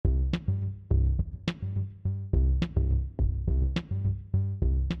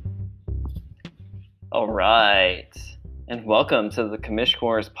All right. And welcome to the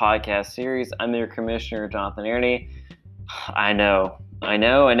Commissioners podcast series. I'm your commissioner, Jonathan Airney. I know.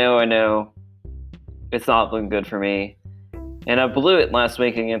 It's not looking good for me. And I blew it last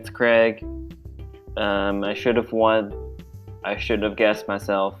week against Craig. I should have won. I should have guessed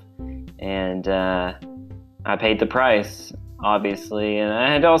myself. And I paid the price, obviously. And I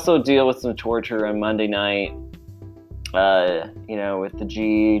had to also deal with some torture on Monday night. With the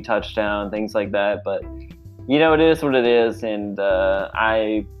G touchdown, things like that. But, it is what it is. And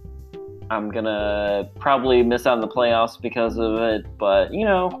I'm going to probably miss out on the playoffs because of it. But,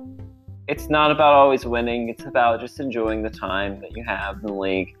 it's not about always winning. It's about just enjoying the time that you have in the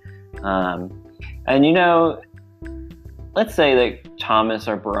league. Let's say that Thomas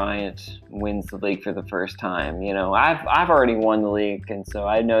or Bryant wins the league for the first time. I've already won the league, and so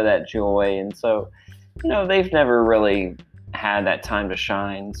I know that joy. And so, they've never really had that time to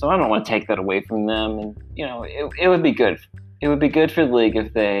shine. So I don't want to take that away from them. And, it would be good. It would be good for the league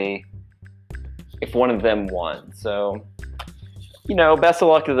if one of them won. So, best of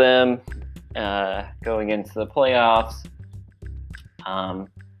luck to them going into the playoffs.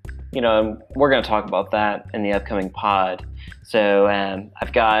 We're going to talk about that in the upcoming pod. So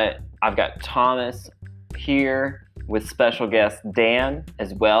I've got Thomas here with special guest Dan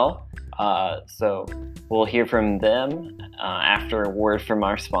as well. So we'll hear from them after a word from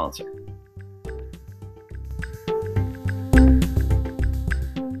our sponsor.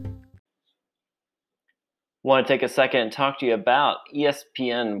 Want to take a second and talk to you about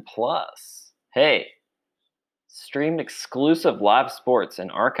ESPN Plus. Hey, stream exclusive live sports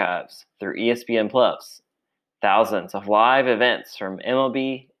and archives through ESPN Plus. Thousands of live events from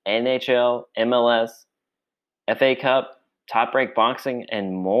MLB, NHL, MLS, FA Cup, Top Rank Boxing,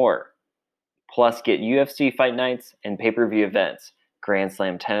 and more. Plus, get UFC fight nights and pay-per-view events, Grand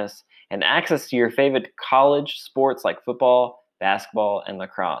Slam tennis, and access to your favorite college sports like football, basketball, and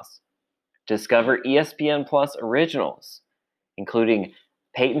lacrosse. Discover ESPN Plus originals, including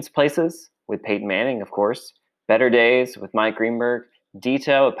Peyton's Places with Peyton Manning, of course, Better Days with Mike Greenberg,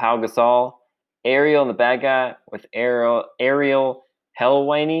 Detail with Pau Gasol, Ariel and the Bad Guy with Ariel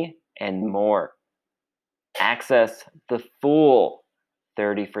Helwani, and more. Access the full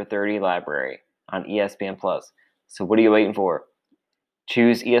 30 for 30 library on ESPN Plus. So what are you waiting for?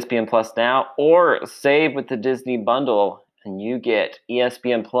 Choose ESPN Plus now or save with the Disney bundle and you get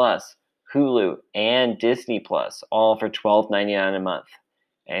ESPN Plus, Hulu, and Disney Plus all for $12.99 a month.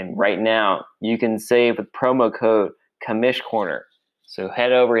 And right now, you can save with promo code CommishCorner. So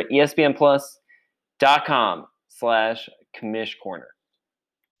head over to espnplus.com/CommishCorner.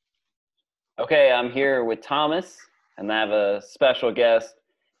 Okay, I'm here with Thomas, and I have a special guest,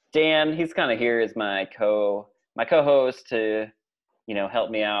 Dan. He's kind of here as my co-host to,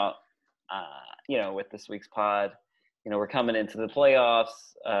 help me out, with this week's pod. We're coming into the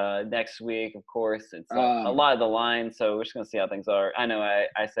playoffs next week, of course. It's a lot of the line, so we're just going to see how things are. I know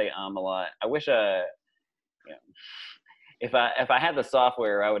I say a lot. I wish if I had the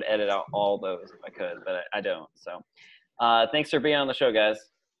software, I would edit out all those if I could, but I don't. So thanks for being on the show,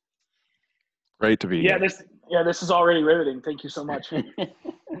 guys. Great to be here. This is already riveting. Thank you so much.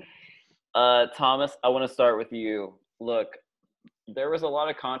 Thomas, I want to start with you. Look, there was a lot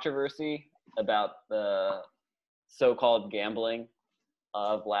of controversy about the so-called gambling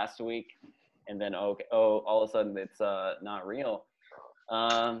of last week, and then all of a sudden it's not real.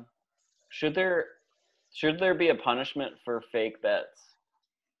 Should there be a punishment for fake bets?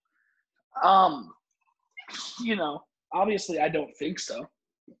 Obviously I don't think so,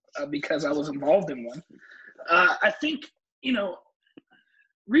 because I was involved in one. I think,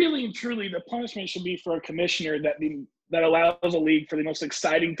 really and truly the punishment should be for a commissioner that allows a league for the most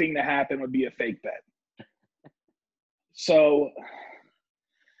exciting thing to happen would be a fake bet. So,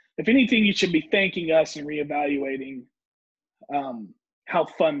 if anything, you should be thanking us and reevaluating how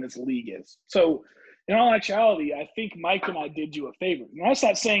fun this league is. So, in all actuality, I think Mike and I did you a favor. And that's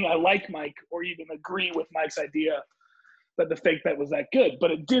not saying I like Mike or even agree with Mike's idea that the fake bet was that good,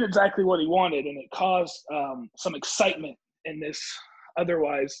 but it did exactly what he wanted, and it caused some excitement in this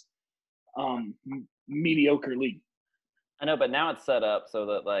otherwise mediocre league. I know, but now it's set up so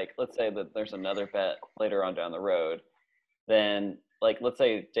that, let's say that there's another bet later on down the road. Then, let's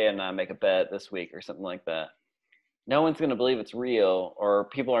say Dan and I make a bet this week or something like that. No one's going to believe it's real, or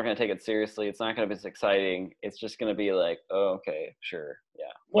people aren't going to take it seriously. It's not going to be as exciting. It's just going to be like, oh, okay, sure,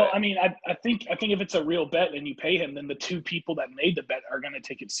 yeah. Well, I mean, I think if it's a real bet and you pay him, then the two people that made the bet are going to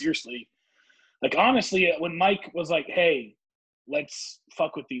take it seriously. Honestly, when Mike was like, hey, let's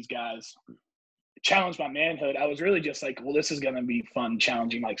fuck with these guys, challenge my manhood, I was really just like, well, this is going to be fun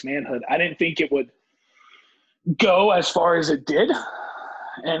challenging Mike's manhood. I didn't think it would go as far as it did.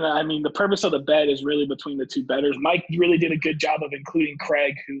 And I mean, the purpose of the bet is really between the two bettors. Mike really did a good job of including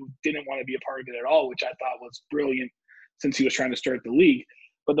Craig, who didn't want to be a part of it at all, which I thought was brilliant since he was trying to start the league.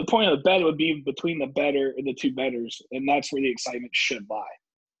 But the point of the bet would be between the two bettors, and that's where the excitement should lie.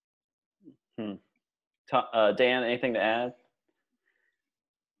 Dan, anything to add?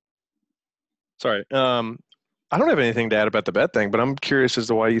 Sorry. I don't have anything to add about the bet thing, but I'm curious as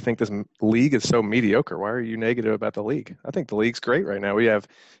to why you think this league is so mediocre. Why are you negative about the league? I think the league's great right now. We have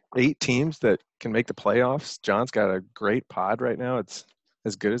 8 teams that can make the playoffs. John's got a great pod right now. It's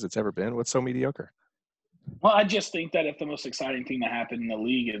as good as it's ever been. What's so mediocre? Well, I just think that if the most exciting thing to happen in the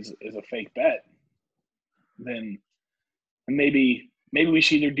league is a fake bet, then maybe we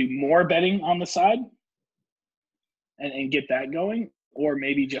should either do more betting on the side and get that going, or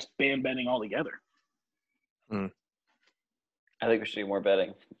maybe just ban betting altogether. I think we should do more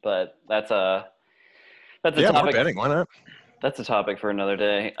betting, but that's a topic. More betting. Why not? That's a topic for another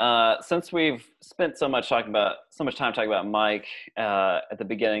day. Since we've spent so much time talking about Mike at the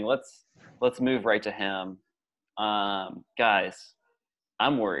beginning, let's move right to him. Guys,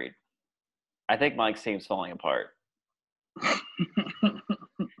 I'm worried. I think Mike's team's falling apart.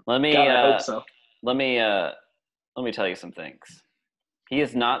 Let me hope so. Let me tell you some things. He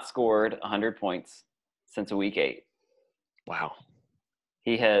has not scored 100 points since week 8. Wow.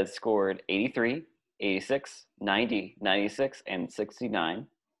 He has scored 83, 86, 90, 96, and 69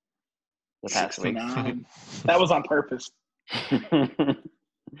 the past 69. week. That was on purpose.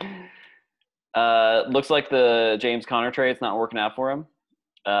 Looks like the James Conner trade's not working out for him.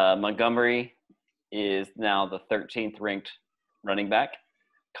 Montgomery is now the 13th ranked running back.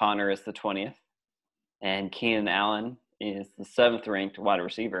 Conner is the 20th. And Keenan Allen is the 7th ranked wide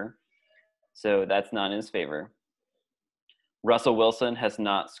receiver. So that's not in his favor. Russell Wilson has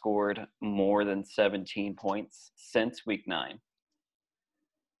not scored more than 17 points since week 9.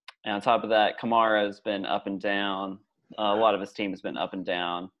 And on top of that, Kamara has been up and down. A lot of his team has been up and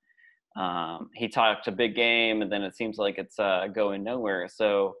down. He talked a big game, and then it seems like it's going nowhere.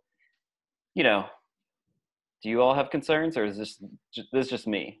 So, do you all have concerns, or is this just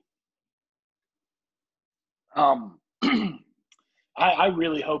me? I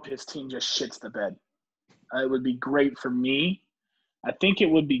really hope his team just shits the bed. It would be great for me. I think it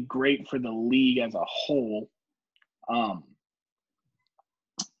would be great for the league as a whole. To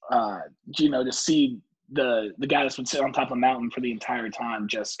see the guy that's been sitting on top of the mountain for the entire time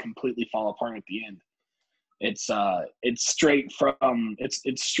just completely fall apart at the end. It's straight from the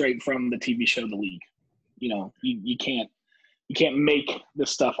TV show The League. You can't make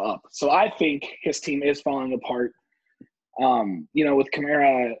this stuff up. So I think his team is falling apart. With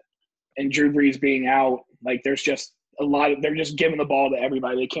Kamara and Drew Brees being out, like there's just they're just giving the ball to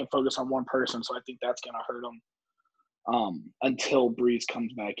everybody. They can't focus on one person. So I think that's going to hurt them until Brees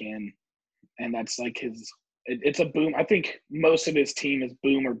comes back in. And that's like it's a boom. I think most of his team is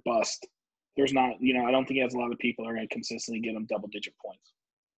boom or bust. There's not, I don't think he has a lot of people that are going to consistently give him double-digit points.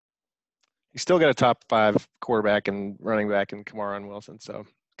 He's still got a top 5 quarterback and running back in Kamara and Wilson, so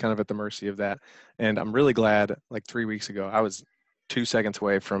kind of at the mercy of that. And I'm really glad, like 3 weeks ago, I was 2 seconds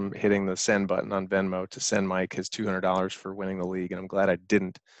away from hitting the send button on Venmo to send Mike his $200 for winning the league, and I'm glad I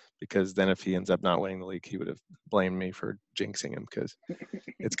didn't, because then if he ends up not winning the league, he would have blamed me for jinxing him, because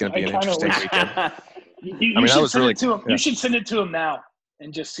it's going to be an interesting weekend. You should send it to him now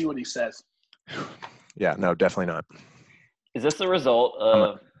and just see what he says. Yeah, no, definitely not. Is this the result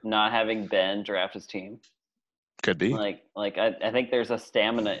of not having Ben draft his team? Could be. I think there's a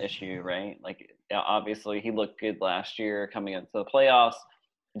stamina issue, right? Like, obviously he looked good last year coming into the playoffs.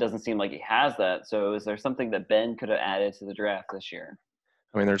 It doesn't seem like he has that. So is there something that Ben could have added to the draft this year?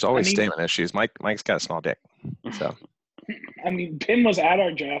 I mean, there's always stamina issues. Mike's got a small dick. So Ben was at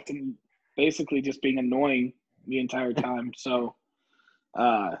our draft and basically just being annoying the entire time. So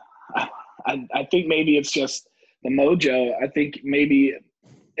I think maybe it's just the mojo. I think maybe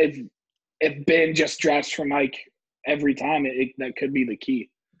if Ben just drafts for Mike every time, that could be the key.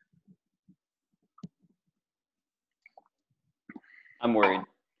 I'm worried.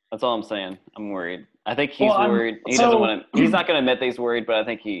 That's all I'm saying. I'm worried. I think he's worried. He's not going to admit that he's worried, but I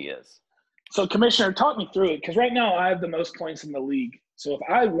think he is. So, Commissioner, talk me through it, because right now I have the most points in the league. So if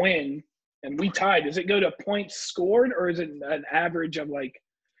I win and we tie, does it go to points scored, or is it an average of like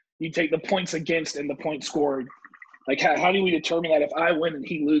you take the points against and the points scored? Like how do we determine that if I win and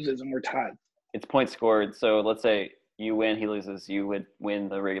he loses and we're tied? It's points scored. So let's say you win, he loses, you would win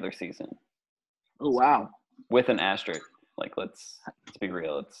the regular season. Oh, wow. With an asterisk. Like, let's be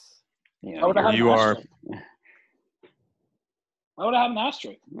real. It's, you are. Why would I have an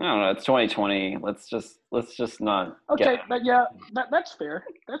asterisk? I don't know. It's 2020. Let's just not. Okay, get but yeah, that's fair.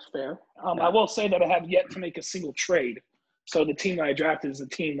 That's fair. I will say that I have yet to make a single trade. So the team that I drafted is the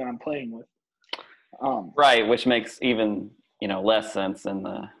team that I'm playing with. Right, which makes even less sense in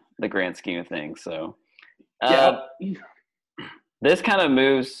the grand scheme of things. So, this kind of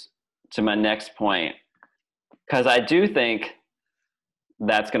moves to my next point because I do think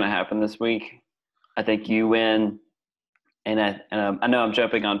that's going to happen this week. I think you win, and I know I'm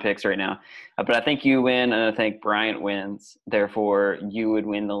jumping on picks right now, but I think you win, and I think Bryant wins. Therefore, you would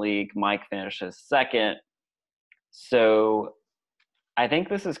win the league. Mike finishes second. So I think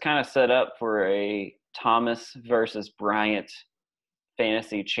this is kind of set up for a Thomas versus Bryant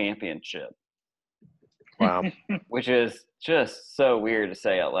fantasy championship. Wow. Which is just so weird to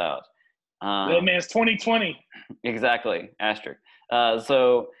say out loud. Man, it's 2020. Exactly. Asterisk.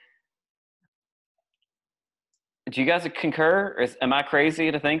 So do you guys concur? Am I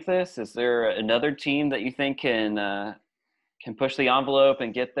crazy to think this? Is there another team that you think can push the envelope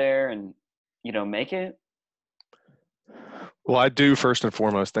and get there and, make it? Well, I do first and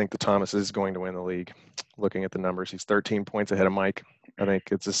foremost think that Thomas is going to win the league. Looking at the numbers, he's 13 points ahead of Mike. I think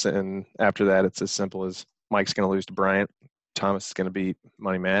and after that, it's as simple as Mike's going to lose to Bryant. Thomas is going to beat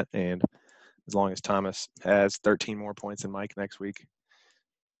Money Matt, and as long as Thomas has 13 more points than Mike next week,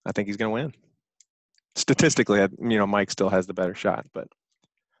 I think he's going to win. Statistically, Mike still has the better shot, but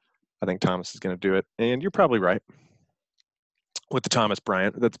I think Thomas is going to do it. And you're probably right with the Thomas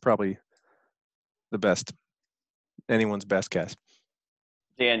Bryant. That's probably the best, anyone's best guess.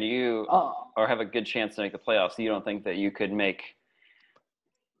 Dan, you or have a good chance to make the playoffs. You don't think that you could make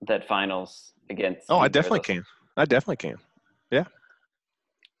that finals against? Oh, I definitely can. I definitely can. Yeah.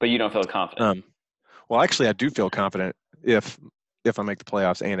 But you don't feel confident. Well, actually, I do feel confident if I make the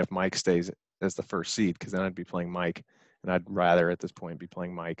playoffs and if Mike stays as the first seed, because then I'd be playing Mike, and I'd rather at this point be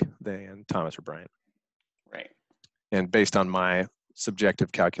playing Mike than Thomas or Bryant. Right. And based on my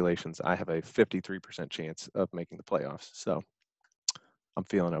subjective calculations, I have a 53% chance of making the playoffs. So I'm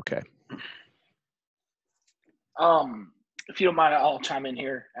feeling okay. If you don't mind, I'll chime in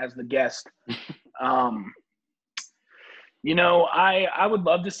here as the guest. I would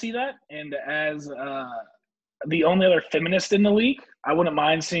love to see that. And as the only other feminist in the league, I wouldn't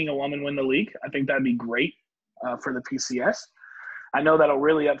mind seeing a woman win the league. I think that'd be great for the PCS. I know that'll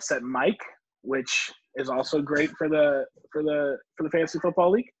really upset Mike, which is also great for the fantasy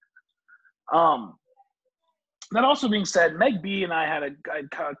football league. That also being said, Meg B and I had a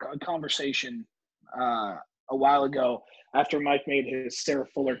conversation a while ago after Mike made his Sarah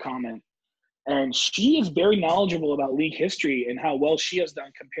Fuller comment. And she is very knowledgeable about league history and how well she has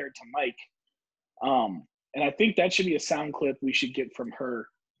done compared to Mike. And I think that should be a sound clip we should get from her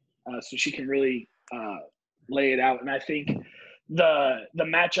so she can really lay it out. And I think the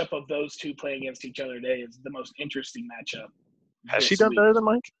matchup of those two playing against each other today is the most interesting matchup. Has she done better than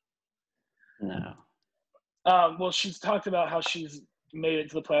Mike? No. Well, she's talked about how she's made it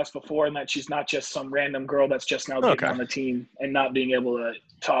to the playoffs before and that she's not just some random girl that's just now getting on the team and not being able to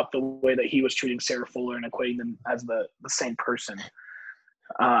talk the way that he was treating Sarah Fuller and equating them as the same person.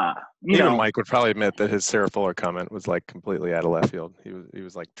 Mike would probably admit that his Sarah Fuller comment was like completely out of left field. He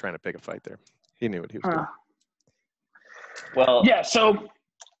was like trying to pick a fight there. He knew what he was doing. Well, yeah. So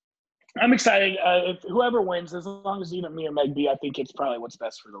I'm excited. If whoever wins, as long as me or Meg B, I think it's probably what's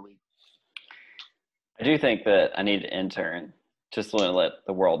best for the league. I do think that I need an intern. Just want to let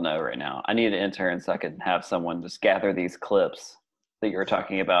the world know right now. I need an intern so I can have someone just gather these clips that you were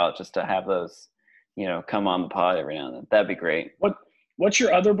talking about, just to have those, come on the pod every now and then. That'd be great. What's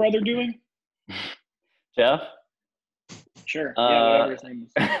your other brother doing? Jeff? Sure. Yeah, whatever his name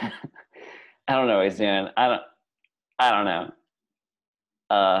is. I don't know what he's doing. I don't know.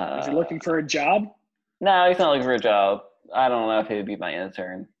 Is he looking for a job? No, he's not looking for a job. I don't know if he would be my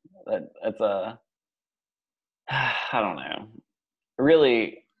intern. I don't know.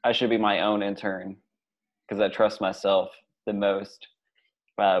 Really, I should be my own intern because I trust myself the most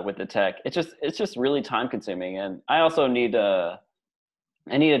with the tech. It's just really time consuming, and I also need a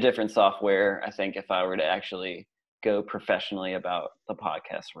different software. I think if I were to actually go professionally about the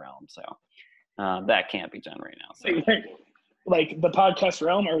podcast realm, so that can't be done right now. So. Like the podcast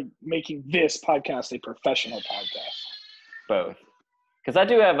realm, or making this podcast a professional podcast? Both. Because I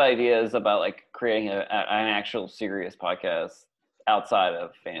do have ideas about like creating an actual serious podcast outside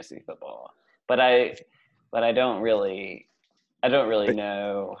of fantasy football, but I don't really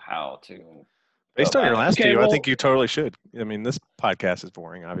know how to. Based on your last few, I think you totally should. I mean, this podcast is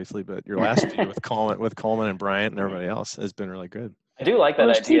boring, obviously, but your last few with Coleman and Bryant and everybody else has been really good. I do like that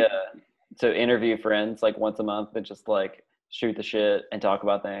idea to interview friends like once a month and just like shoot the shit and talk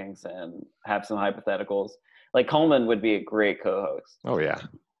about things and have some hypotheticals. Like Coleman would be a great co-host. Oh yeah.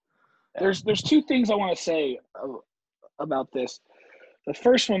 There's two things I want to say about this. The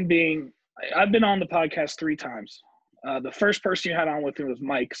first one being, I've been on the podcast 3 times. The first person you had on with me was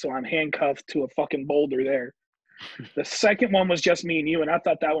Mike, so I'm handcuffed to a fucking boulder there. The second one was just me and you, and I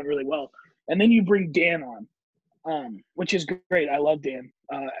thought that went really well. And then you bring Dan on, which is great. I love Dan.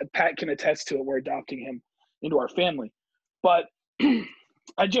 Pat can attest to it. We're adopting him into our family. But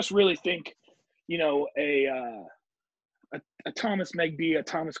I just really think, you know, a Thomas Megby, a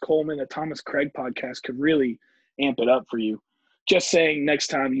Thomas Coleman, a Thomas Craig podcast could really amp it up for you. Just saying, next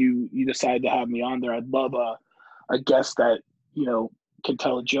time you decide to have me on there, I'd love a guest that, you know, can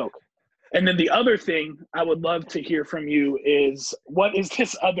tell a joke. And then the other thing I would love to hear from you is, what is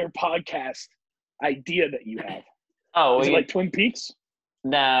this other podcast idea that you have? Oh, is it like Twin Peaks?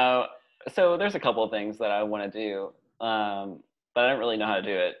 No. So there's a couple of things that I want to do, but I don't really know how to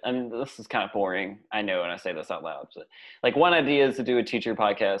do it. I mean, this is kind of boring. I know when I say this out loud. But like, one idea is to do a teacher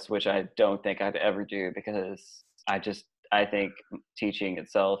podcast, which I don't think I'd ever do, because I think teaching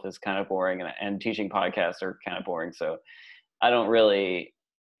itself is kind of boring, and teaching podcasts are kind of boring. So I don't really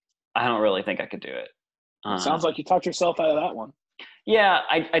think I could do it. Sounds like you talked yourself out of that one. Yeah,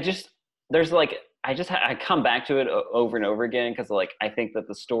 I come back to it over and over again, because like I think that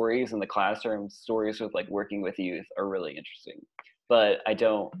the stories in the classroom, stories with like working with youth, are really interesting. But I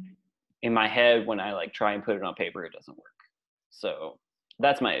don't, in my head, when I like try and put it on paper, it doesn't work. So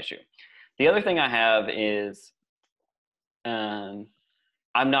that's my issue. The other thing I have is, I'm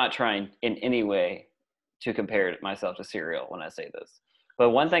not trying in any way to compare myself to Serial when I say this.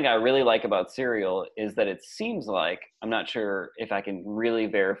 But one thing I really like about Serial is that it seems like, I'm not sure if I can really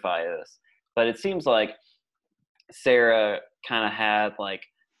verify this, but it seems like Sarah kind of had like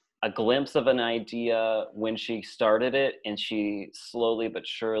a glimpse of an idea when she started it, and she slowly but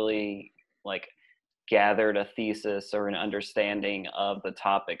surely like gathered a thesis or an understanding of the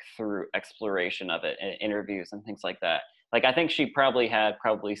topic through exploration of it and interviews and things like that. Like, I think she probably had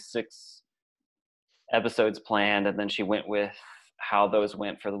 6 episodes planned, and then she went with how those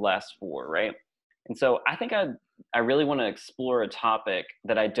went for the last 4, right? And so I think I really want to explore a topic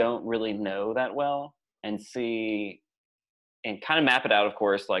that I don't really know that well, and see, and kind of map it out, of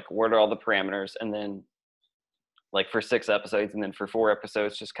course, like what are all the parameters, and then like for 6 episodes, and then for 4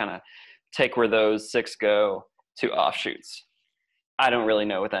 episodes, just kind of take where those 6 go to offshoots. I don't really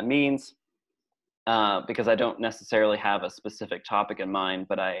know what that means, because I don't necessarily have a specific topic in mind,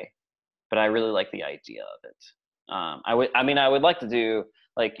 but I really like the idea of it. I would like to do,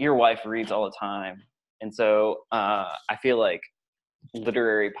 like, your wife reads all the time, and so I feel like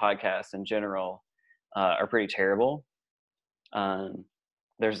literary podcasts in general are pretty terrible.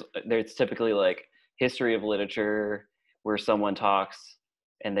 There's typically like history of literature where someone talks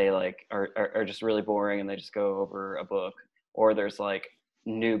and they like are just really boring, and they just go over a book, or there's like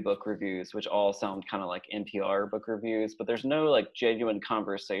new book reviews, which all sound kind of like NPR book reviews, but there's no like genuine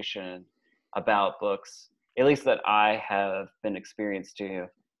conversation about books, at least that I have been experienced to.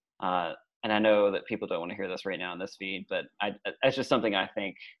 And I know that people don't want to hear this right now in this feed, but it's just something I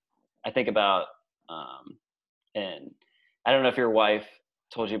think about. And I don't know if your wife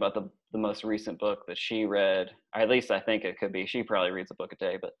told you about the most recent book that she read, or at least I think it could be. She probably reads a book a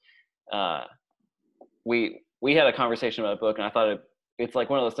day, but we had a conversation about a book, and I thought it's like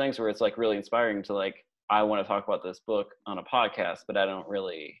one of those things where it's like really inspiring to like, I want to talk about this book on a podcast, but I don't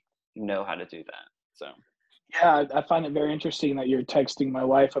really know how to do that. So yeah, I find it very interesting that you're texting my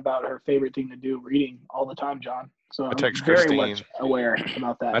wife about her favorite thing to do, reading, all the time, John. So I'm very Christine. much aware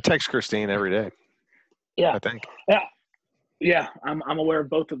about that. I text Christine every day. Yeah, I think. Yeah. I'm aware of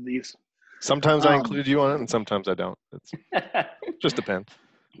both of these. Sometimes I include you on it, and sometimes I don't. It just depends.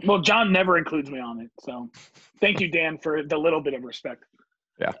 Well, John never includes me on it, so thank you, Dan, for the little bit of respect.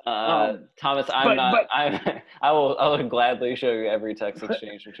 Yeah. Thomas, I will gladly show you every text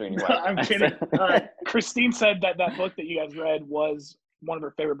exchange between you. I'm kidding. Christine said that book that you guys read was one of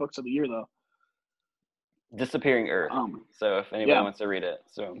her favorite books of the year, though. Disappearing Earth. So if anybody wants to read it,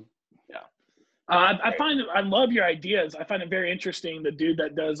 so yeah. I love your ideas. I find it very interesting. The dude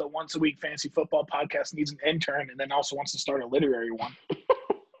that does a once a week fantasy football podcast needs an intern, and then also wants to start a literary one.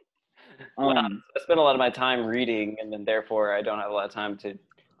 Well, I spend a lot of my time reading, and then therefore I don't have enough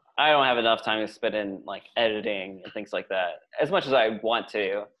time to spend in like editing and things like that, as much as I want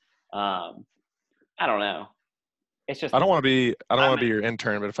to. I don't know. It's just, I don't want to be your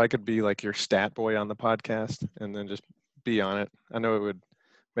intern, but if I could be like your stat boy on the podcast and then just be on it, I know it would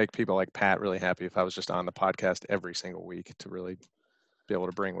make people like Pat really happy if I was just on the podcast every single week to really be able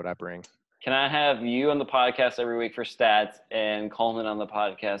to bring what I bring. Can I have you on the podcast every week for stats and Coleman on the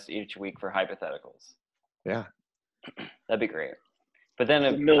podcast each week for hypotheticals? Yeah. That'd be great. But then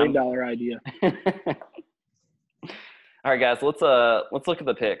It's $1 million idea. All right, guys, let's look at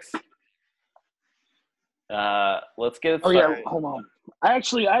the picks. Let's get it Oh started. yeah, hold on. I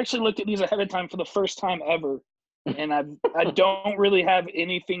actually looked at these ahead of time for the first time ever, and I don't really have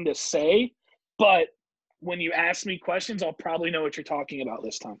anything to say, but when you ask me questions, I'll probably know what you're talking about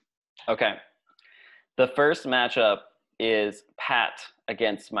this time. Okay. The first matchup is Pat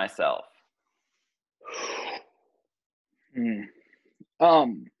against myself. Did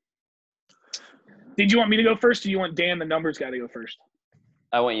you want me to go first, or do you want Dan, the numbers guy, to go first?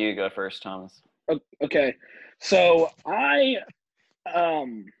 I want you to go first, Thomas. Okay. So I'm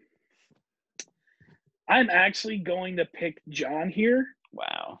actually going to pick John here.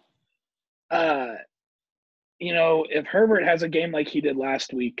 Wow. If Herbert has a game like he did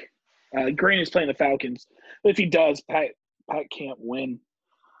last week, granted he's playing the Falcons, but if he does, Pat can't win.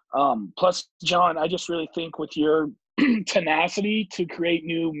 Plus, John, I just really think with your tenacity to create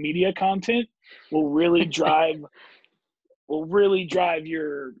new media content will really drive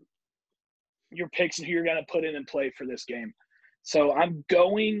your picks and who you're going to put in and play for this game. So I'm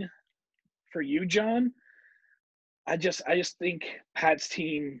going for you, John. I just think Pat's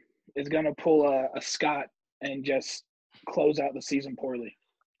team is going to pull a Scott and just close out the season poorly.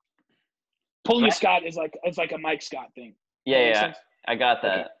 Pulling a Scott is like a Mike Scott thing. Yeah, I got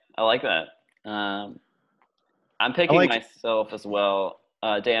that. Okay. I like that. I'm picking myself as well.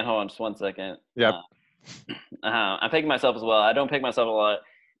 Dan, hold on just 1 second. Yep. I'm picking myself as well. I don't pick myself a lot,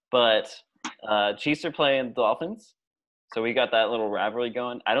 but Chiefs are playing the Dolphins, so we got that little rivalry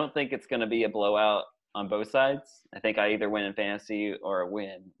going. I don't think it's going to be a blowout on both sides. I think I either win in fantasy or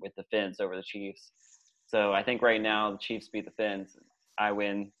win with the Fins over the Chiefs. So I think right now the Chiefs beat the Fins. I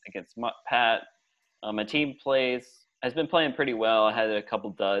win against Pat. My team has been playing pretty well. I had a couple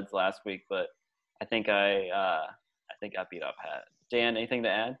duds last week, but I think I beat up Pat. Dan, anything to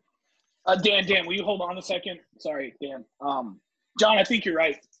add? Dan, will you hold on a second? Sorry, Dan. John, I think you're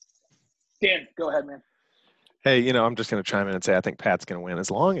right. Dan, go ahead, man. Hey, I'm just going to chime in and say I think Pat's going to win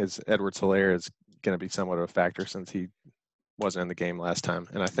as long as Edwards-Helaire is going to be somewhat of a factor since he wasn't in the game last time.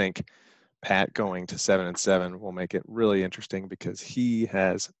 And I think Pat going to 7-7 will make it really interesting because he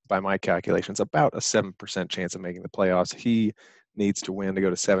has, by my calculations, about a 7% chance of making the playoffs. He needs to win to go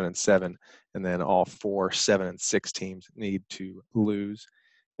to 7-7, and then all 4 7-6 teams need to lose,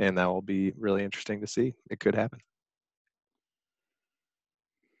 and that will be really interesting to see. It could happen.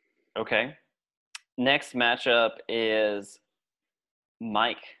 Okay. Next matchup is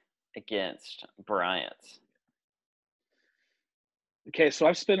Mike against Bryant. Okay, so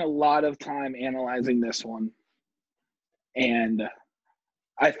I've spent a lot of time analyzing this one, and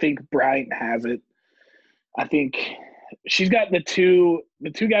I think Bryant has it. I think she's got the two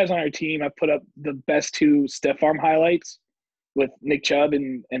guys on our team. I put up the best 2 stiff arm highlights with Nick Chubb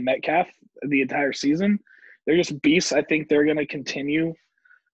and Metcalf the entire season. They're just beasts. I think they're going to continue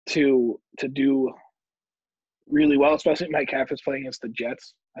to do really well, especially Metcalf is playing against the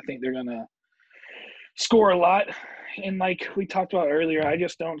Jets. I think they're going to score a lot. And like we talked about earlier, I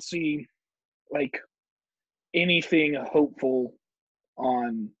just don't see like anything hopeful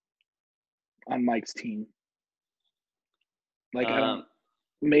on Mike's team. Like I don't.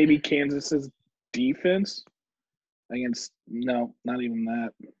 Maybe Kansas's defense against no, not even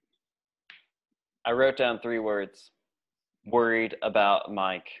that. I wrote down 3 words: worried about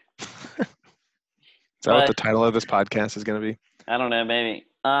Mike. Is that what the title of this podcast is going to be? I don't know, maybe.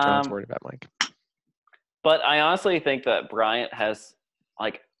 John's worried about Mike. But I honestly think that Bryant has,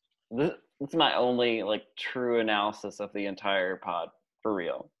 this is my only, true analysis of the entire pod, for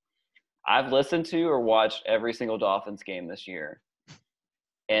real. I've listened to or watched every single Dolphins game this year.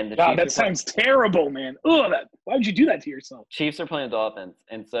 And God, that sounds terrible, man. Ugh, why would you do that to yourself? Chiefs are playing the Dolphins.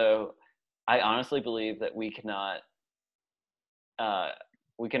 And so I honestly believe that we cannot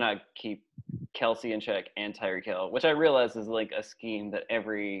keep Kelsey in check and Tyreek Hill, which I realize is a scheme that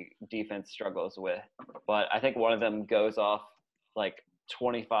every defense struggles with. But I think one of them goes off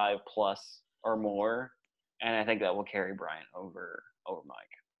 25 plus or more, and I think that will carry Bryant over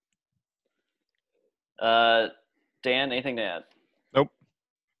Mike. Dan, anything to add? Nope.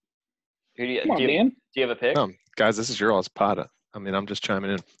 Do you have a pick? No, guys, this is your all's pod. I mean, I'm just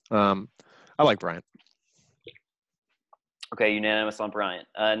chiming in. I like Bryant. Okay, unanimous on Bryant.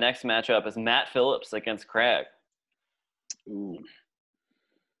 Next matchup is Matt Phillips against Craig. Ooh.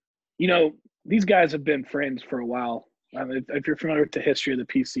 These guys have been friends for a while. If you're familiar with the history of the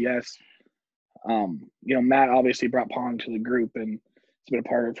PCS, Matt obviously brought Pong to the group, and He's been a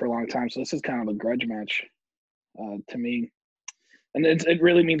part of it for a long time. So this is kind of a grudge match to me. And it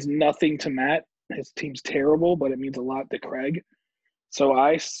really means nothing to Matt. His team's terrible, but it means a lot to Craig. So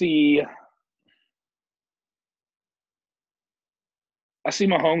I see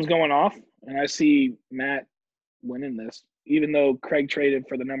Mahomes going off, and I see Matt winning this. Even though Craig traded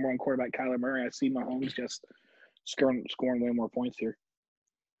for the number one quarterback, Kyler Murray, I see Mahomes just scoring way more points here.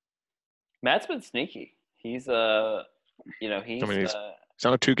 Matt's been sneaky. He's he's on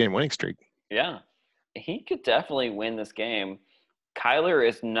a 2-game winning streak. Yeah. He could definitely win this game. Kyler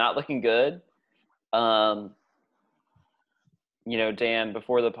is not looking good. Dan,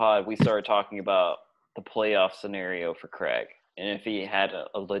 before the pod, we started talking about the playoff scenario for Craig and if he had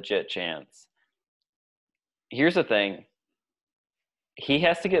a legit chance. Here's the thing. He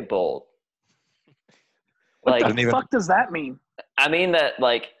has to get bold. What the fuck does that mean? I mean that,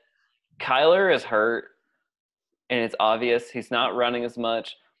 Kyler is hurt, and it's obvious he's not running as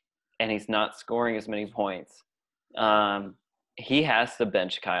much, and he's not scoring as many points. He has to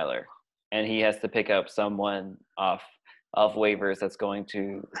bench Kyler, and he has to pick up someone off waivers that's going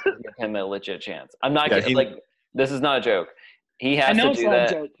to give him a legit chance. I'm not this is not a joke. He has to do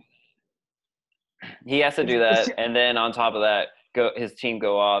that. He has to do that, and then on top of that, his team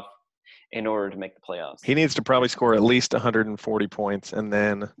go off in order to make the playoffs. He needs to probably score at least 140 points, and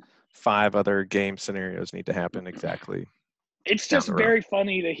then 5 other game scenarios need to happen exactly. It's just very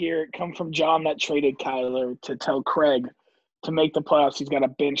funny to hear it come from John that traded Kyler to tell Craig to make the playoffs he's got to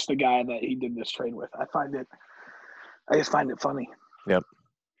bench the guy that he did this trade with. I just find it funny. Yep.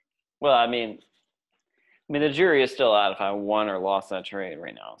 Well, I mean, the jury is still out if I won or lost that trade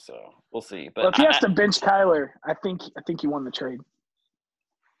right now, so we'll see. But if he has to bench Kyler, I think he won the trade.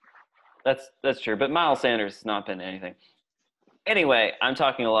 That's true, but Miles Sanders has not been anything. Anyway, I'm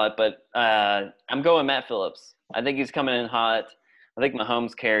talking a lot, but I'm going Matt Phillips. I think he's coming in hot. I think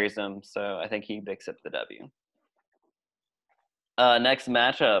Mahomes carries him, so I think he picks up the W. Next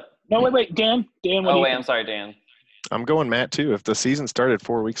matchup. No, wait, Dan. I'm sorry, Dan. I'm going Matt too. If the season started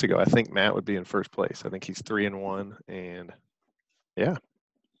 4 weeks ago, I think Matt would be in first place. I think he's 3-1, and yeah,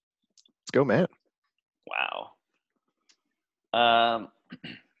 let's go, Matt. Wow.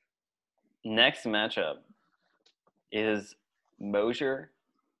 Next matchup is Mosier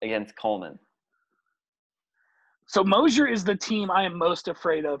against Coleman. So Mosier is the team I am most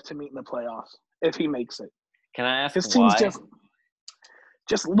afraid of to meet in the playoffs if he makes it. Can I ask his why? Team's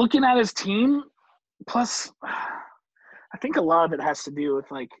just looking at his team. Plus, I think a lot of it has to do with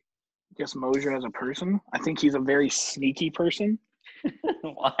just Mosier as a person. I think he's a very sneaky person.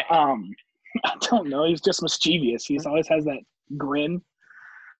 Why? I don't know. He's just mischievous. He always has that grin.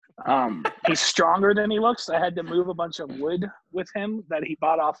 He's stronger than he looks. I had to move a bunch of wood with him that he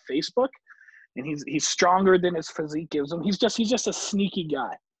bought off Facebook, and he's stronger than his physique gives him. He's just a sneaky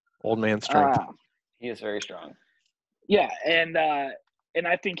guy. Old man strength. He is very strong. Yeah, and I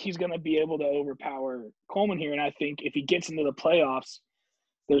think he's going to be able to overpower Coleman here. And I think if he gets into the playoffs,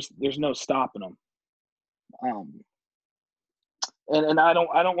 there's no stopping him. And I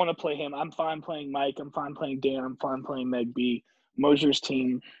don't want to play him. I'm fine playing Mike. I'm fine playing Dan. I'm fine playing Meg B. Mosier's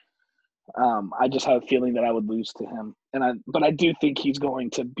team. I just have a feeling that I would lose to him, but I do think he's going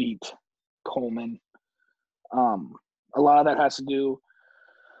to beat Coleman. A lot of that has to do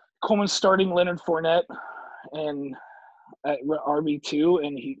Coleman's starting Leonard Fournette and at RB2,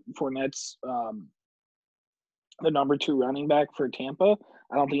 and Fournette's the number 2 running back for Tampa.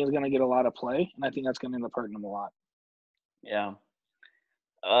 I don't think he's going to get a lot of play, and I think that's going to end up hurting him a lot. Yeah.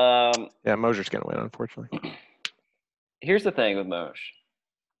 Yeah, Mosier's going to win, unfortunately. Here's the thing with Moshe.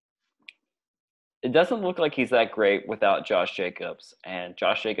 It doesn't look like he's that great without Josh Jacobs, and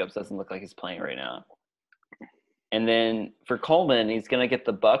Josh Jacobs doesn't look like he's playing right now. And then for Coleman, he's going to get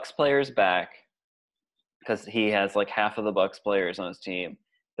the Bucs players back because he has half of the Bucs players on his team.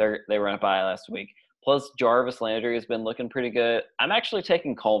 They ran it by last week. Plus, Jarvis Landry has been looking pretty good. I'm actually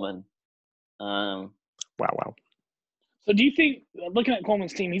taking Coleman. Wow. So do you think, looking at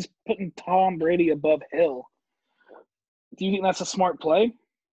Coleman's team, he's putting Tom Brady above Hill? Do you think that's a smart play?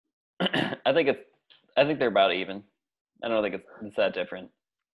 I think they're about even. I don't think it's that different.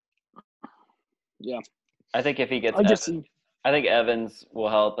 Yeah. I think if he gets I think Evans will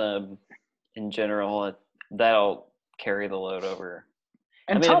help him in general. That'll carry the load over.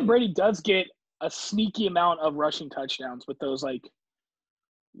 And Tom Brady does get a sneaky amount of rushing touchdowns with those right.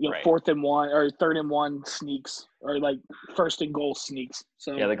 4th and 1 or 3rd and 1 sneaks or 1st and goal sneaks.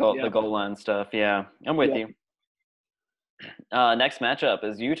 So the goal line stuff. Yeah, I'm with you. Next matchup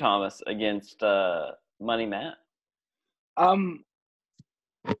is you, Thomas, against Money Matt. I'm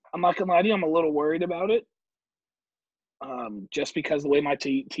not gonna lie to you. I'm a little worried about it. just because the way my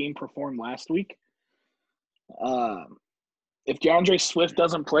team performed last week. If DeAndre Swift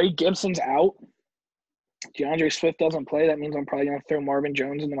doesn't play, Gibson's out. DeAndre Swift doesn't play, that means I'm probably going to throw Marvin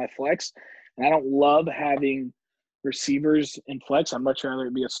Jones into my flex. And I don't love having receivers in flex. I'd much rather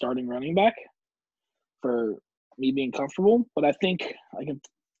it be a starting running back for me being comfortable. But I think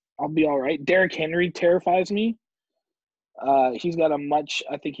I'll be all right. Derrick Henry terrifies me. He's got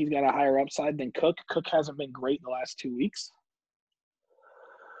I think he's got a higher upside than Cook. Cook hasn't been great the last 2 weeks.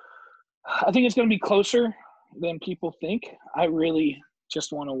 I think it's going to be closer than people think. I really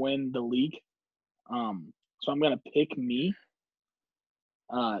just want to win the league. So I'm going to pick me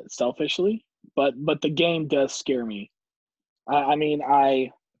selfishly, but the game does scare me. I mean, I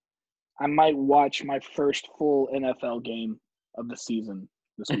might watch my first full NFL game of the season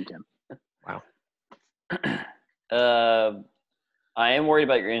this weekend. Wow. I am worried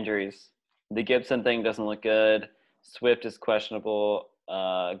about your injuries. The Gibson thing doesn't look good. Swift is questionable.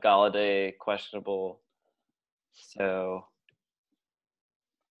 Galladay questionable. So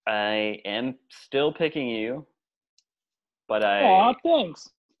I am still picking you, but Thanks.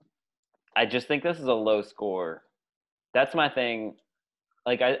 I just think this is a low score. That's my thing.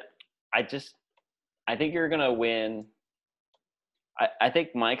 Like I think you're gonna win. I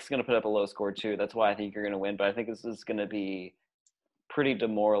think Mike's gonna put up a low score too. That's why I think you're gonna win. But I think this is gonna be pretty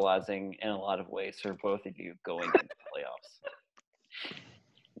demoralizing in a lot of ways for both of you going into the playoffs.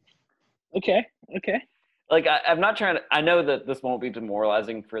 Okay. Like I'm not trying to. I know that this won't be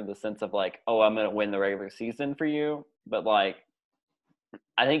demoralizing for the sense of like, oh, I'm gonna win the regular season for you. But like,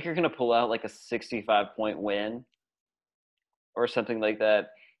 I think you're gonna pull out like a 65-point win or something like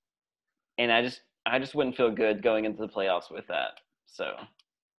that. And I just wouldn't feel good going into the playoffs with that. So.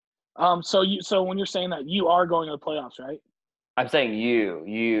 So when you're saying that, you are going to the playoffs, right? I'm saying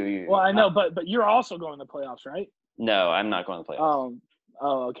you. Well, I know, but you're also going to the playoffs, right? No, I'm not going to the playoffs.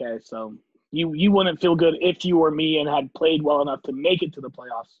 Oh, okay. So you wouldn't feel good if you were me and had played well enough to make it to the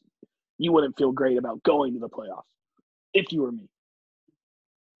playoffs. You wouldn't feel great about going to the playoffs if you were me.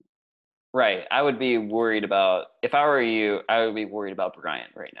 Right. I would be worried about – if I were you, I would be worried about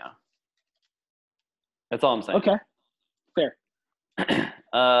Bryant right now. That's all I'm saying. Okay. Fair.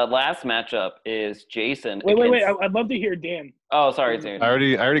 Last matchup is Jason. Wait. I'd love to hear Dan. Oh, sorry, dude. I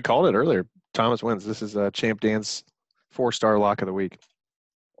already called it earlier. Thomas wins. This is Champ Dan's 4-star lock of the week.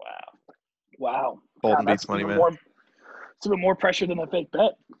 Wow. Bolton beats Money Man. It's even more pressure than a fake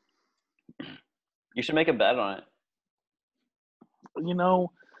bet. You should make a bet on it. You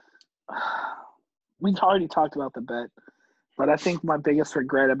know, we've already talked about the bet, but I think my biggest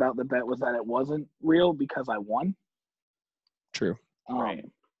regret about the bet was that it wasn't real because I won. True. Right.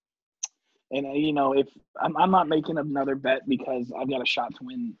 And you know, if I'm not making another bet because I've got a shot to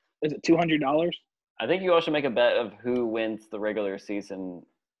win. Is it $200? I think you all should make a bet of who wins the regular season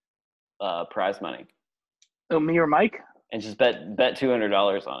prize money. Oh, me or Mike? And just bet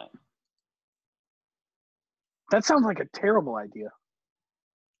 $200 on it. That sounds like a terrible idea.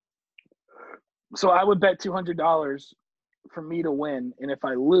 So I would bet $200 for me to win, and if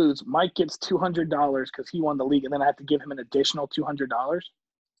I lose, Mike gets $200 because he won the league, and then I have to give him an additional $200.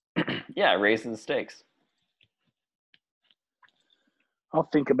 Yeah, raising the stakes. I'll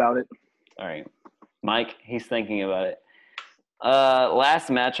think about it. All right, Mike, he's thinking about it. Last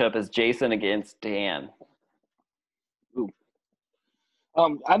matchup is Jason against Dan. Ooh.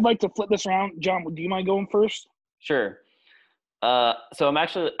 I'd like to flip this around. John, do you mind going first? Sure. So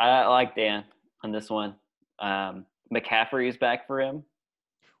I like Dan on this one. McCaffrey is back for him,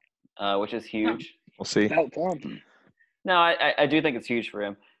 which is huge. We'll see. No, I do think it's huge for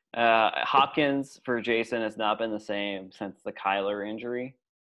him. Hopkins for Jason has not been the same since the Kyler injury,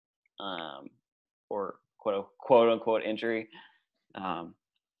 or quote unquote injury.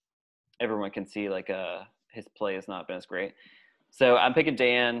 Everyone can see his play has not been as great. So I'm picking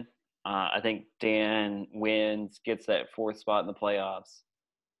Dan. I think Dan wins, gets that 4th spot in the playoffs,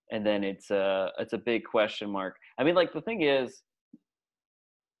 and then it's a big question mark. I mean, the thing is,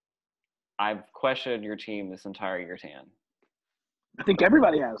 I've questioned your team this entire year, Dan. I think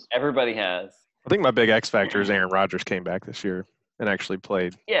everybody has. Everybody has. I think my big X factor is Aaron Rodgers came back this year and actually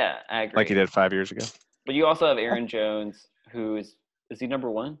played. Yeah, I agree. Like he did 5 years ago. But you also have Aaron Jones, who is he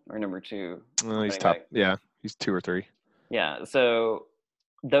number 1 or number 2? He's top. Yeah, he's 2 or 3. Yeah, so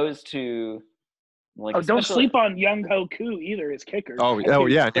those two. Don't sleep on Young Ho Koo either, his kicker. Oh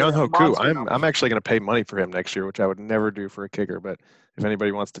yeah, Young Ho Koo. I'm actually going to pay money for him next year, which I would never do for a kicker. But if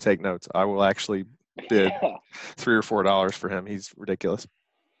anybody wants to take notes, I will actually bid $3 or $4 for him. He's ridiculous.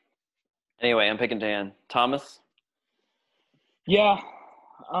 Anyway, I'm picking Dan. Thomas? Yeah.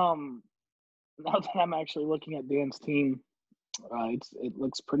 now that I'm actually looking at Dan's team, it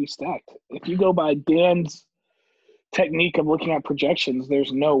looks pretty stacked. If you go by Dan's technique of looking at projections,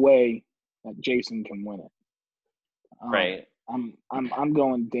 there's no way that Jason can win it. Right. I'm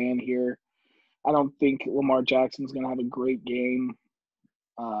going Dan here. I don't think Lamar Jackson's going to have a great game.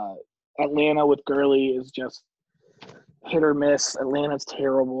 Atlanta with Gurley is just hit or miss. Atlanta's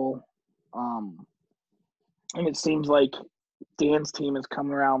terrible. And it seems like Dan's team is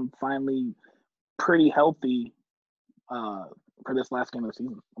coming around finally pretty healthy for this last game of the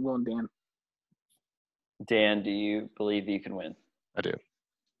season. I'm going Dan. Dan, do you believe you can win? I do.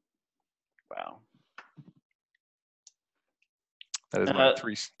 Wow. That is my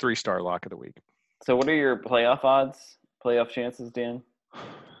three-star lock of the week. So what are your playoff odds, playoff chances, Dan?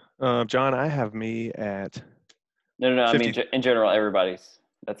 John, I have me at No. 50. I mean, in general, everybody's.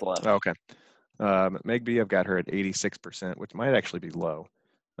 That's 11. Oh, okay. Meg B, I've got her at 86%, which might actually be low.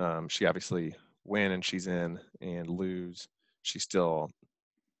 She obviously win and she's in, and lose, she still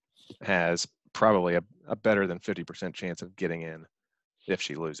has probably a better than 50% chance of getting in if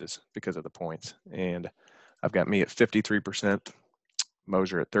she loses because of the points. And I've got me at 53%,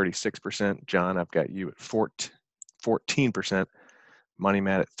 Mosier at 36%, John, I've got you at 14%, Money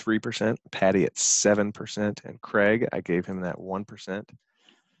Matt at 3%, Patty at 7%, and Craig, I gave him that 1%,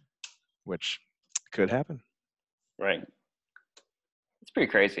 which could happen. Right. It's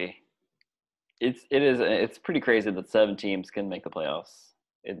pretty crazy. It's pretty crazy that 7 teams can make the playoffs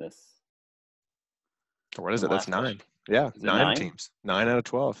in this. What is it? That's 9. Yeah, 9 teams. 9 out of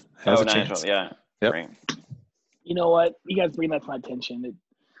 12 has a 9 chance. 12, yeah. Yep. Right. You know what? You guys bring that to my attention.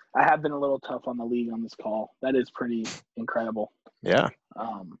 I have been a little tough on the league on this call. That is pretty incredible. Yeah.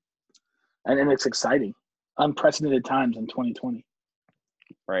 And it's exciting. Unprecedented times in 2020.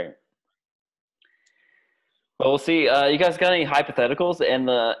 Right. Well, we'll see. You guys got any hypotheticals in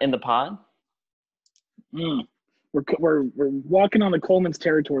the pod? We're walking on the Coleman's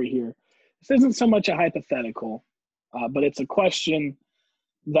territory here. This isn't so much a hypothetical, but it's a question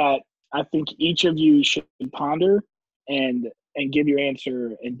that I think each of you should ponder and give your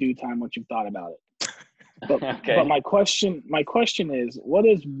answer in due time once you've thought about it. But, Okay. But my question is, what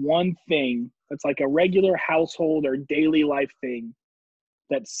is one thing that's like a regular household or daily life thing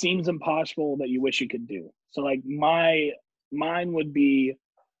that seems impossible that you wish you could do? So like mine would be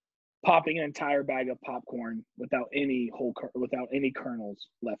popping an entire bag of popcorn without any kernels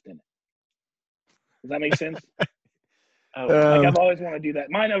left in it. Does that make sense? Like I've always wanted to do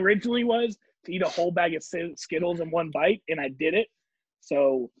that. Mine originally was to eat a whole bag of Skittles in one bite, and I did it.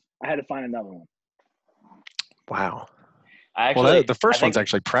 So I had to find another one. Wow. The first one's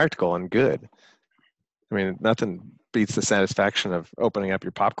actually practical and good. I mean, nothing beats the satisfaction of opening up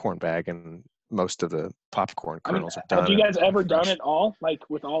your popcorn bag and most of the popcorn kernels are done. Have you guys ever done it all, like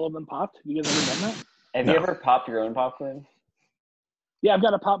with all of them popped? Have you guys ever done that? Have you ever popped your own popcorn? Yeah, I've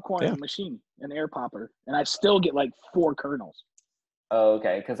got a popcorn machine, an air popper, and I still get like 4 kernels. Oh,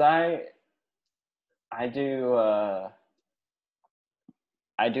 okay. Because I do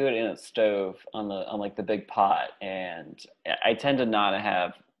it in a stove on like the big pot, and I tend to not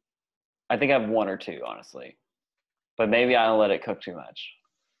have. I think I have 1 or 2, honestly, but maybe I don't let it cook too much.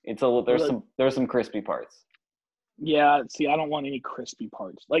 There's some crispy parts. Yeah, see, I don't want any crispy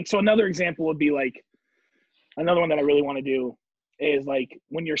parts. Like, so another example would be like, another one that I really want to do is like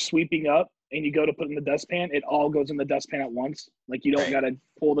when you're sweeping up and you go to put in the dustpan, it all goes in the dustpan at once. Like you don't got to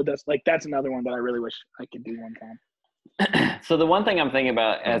pull the dust. Like that's another one that I really wish I could do one time. So the one thing I'm thinking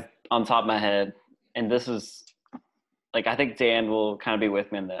about as on top of my head, and this is like, I think Dan will kind of be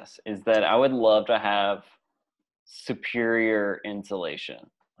with me in this, is that I would love to have superior insulation.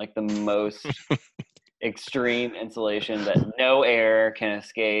 Like the most extreme insulation that no air can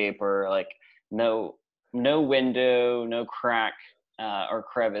escape, or like no window, no crack or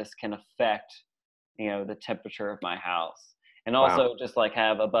crevice can affect, the temperature of my house. And also just like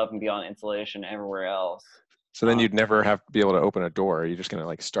have above and beyond insulation everywhere else. So then you'd never have to be able to open a door. Are you just going to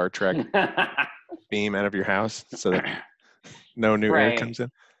like Star Trek beam out of your house so that no new air comes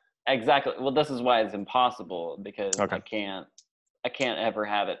in? Exactly. Well, this is why it's impossible, because I can't ever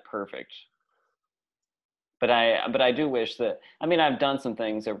have it perfect. But I do wish that, I mean, I've done some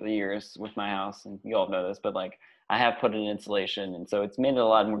things over the years with my house, and you all know this, but like I have put in insulation, and so it's made it a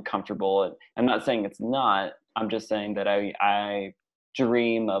lot more comfortable. And I'm not saying it's not. I'm just saying that I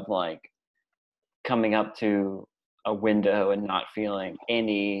dream of like coming up to a window and not feeling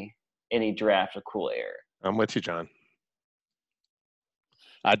any draft of cool air. I'm with you, John.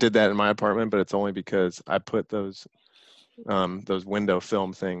 I did that in my apartment, but it's only because I put those window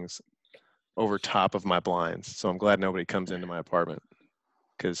film things over top of my blinds. So I'm glad nobody comes into my apartment,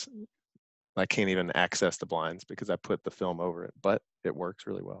 because I can't even access the blinds because I put the film over it, but it works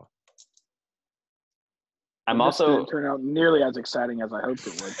really well. This didn't turn out nearly as exciting as I hoped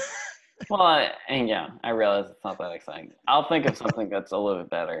it would. Well, I realize it's not that exciting. I'll think of something that's a little bit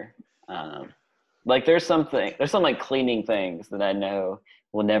better. Like there's some like cleaning things that I know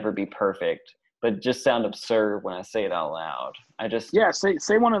will never be perfect, but just sound absurd when I say it out loud.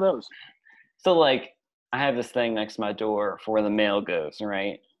 Say one of those. So like I have this thing next to my door for where the mail goes,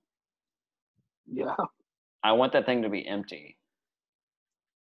 right? Yeah. I want that thing to be empty,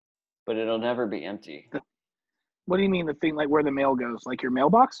 but it'll never be empty. What do you mean the thing like where the mail goes? Like your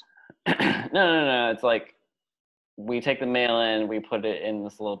mailbox? No. It's like we take the mail in, we put it in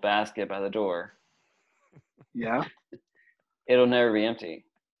this little basket by the door. Yeah. It'll never be empty.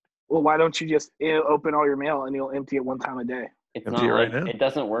 Well, why don't you just open all your mail and you'll empty it one time a day? It's empty not right like now. It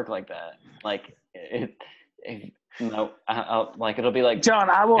doesn't work like that. Like like it'll be like John,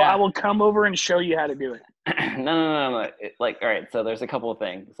 I will come over and show you how to do it. No. Like all right, so there's a couple of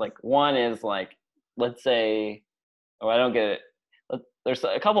things. Like one is like let's say I don't get it. There's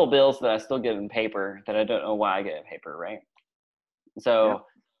a couple of bills that I still get in paper that I don't know why I get in paper, right? So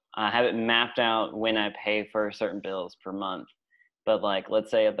I have it mapped out when I pay for certain bills per month. But like,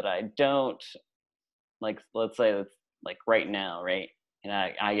 let's say that I don't, like, let's say that's like right now, right? And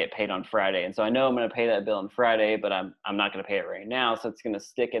I get paid on Friday. And so I know I'm going to pay that bill on Friday, but I'm not going to pay it right now. So it's going to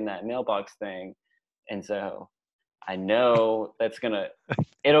stick in that mailbox thing. And so I know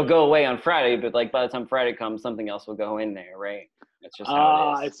it'll go away on Friday, but like by the time Friday comes, something else will go in there, right? It's just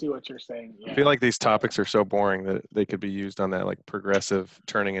how it is. I see what you're saying. Yeah. I feel like these topics are so boring that they could be used on that like Progressive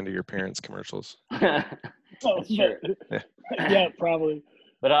turning into your parents commercials. That's true. Yeah, probably.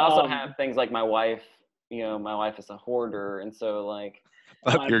 But I also have things like my wife. You know, my wife is a hoarder, and so like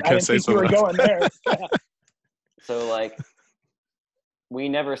I didn't think you were going there. So like we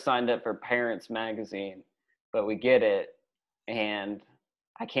never signed up for Parents Magazine, but we get it, and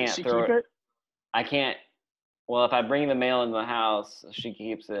I can't throw it. I can't. Well, if I bring the mail into the house, she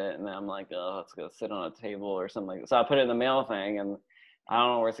keeps it, and then I'm like, oh, let's go sit on a table or something like that. So I put it in the mail thing, and I don't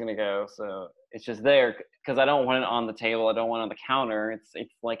know where it's gonna go. So it's just there because I don't want it on the table. I don't want it on the counter. It's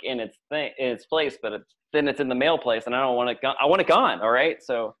like in its place, but then it's in the mail place, and I don't want it gone. I want it gone. All right,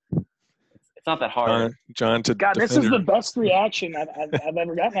 so it's not that hard. John, God, this is the best reaction I've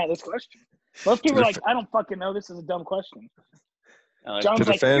ever gotten out of this question. Most people are like, I don't fucking know. This is a dumb question. John's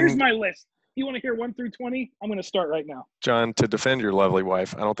like, here's my list. You want to hear 1 through 20? I'm going to start right now. John, to defend your lovely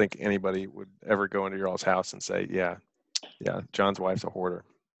wife, I don't think anybody would ever go into your all's house and say, yeah, John's wife's a hoarder.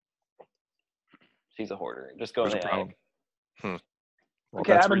 She's a hoarder. Just go in the attic. Well,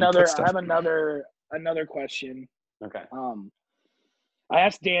 okay, I have another question. Okay. I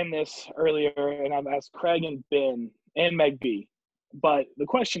asked Dan this earlier, and I've asked Craig and Ben and Meg B. But the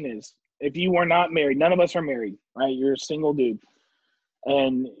question is, if you were not married, none of us are married, right? You're a single dude.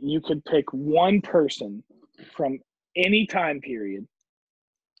 And you could pick one person from any time period,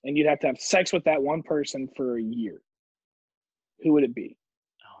 and you'd have to have sex with that one person for a year. Who would it be?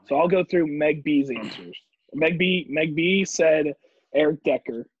 So I'll go through Meg B's answers. Meg B said Eric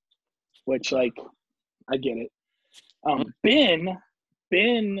Decker, which, like, I get it.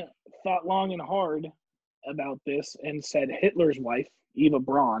 Ben thought long and hard about this and said Hitler's wife, Eva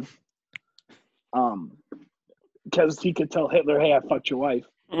Braun. Because he could tell Hitler, hey, I fucked your wife.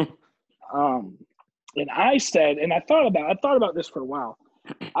 And I said, and I thought about this for a while.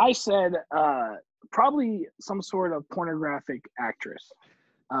 I said probably some sort of pornographic actress.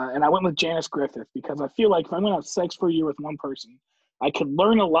 And I went with Janice Griffith because I feel like if I'm going to have sex for a year with one person, I could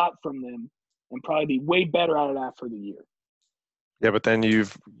learn a lot from them and probably be way better at it after the year. Yeah, but then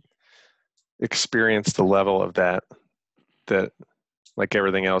you've experienced the level of that like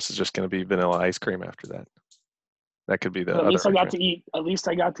everything else is just going to be vanilla ice cream after that. That could be the At least I got argument.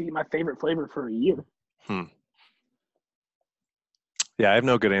 to eat my favorite flavor for a year. Yeah, I have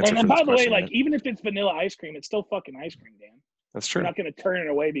no good answer. And by the way, like, even if it's vanilla ice cream, it's still fucking ice cream, Dan. That's true. You're not going to turn it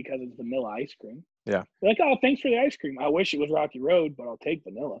away because it's vanilla ice cream. Yeah. You're like, oh, thanks for the ice cream. I wish it was Rocky Road, but I'll take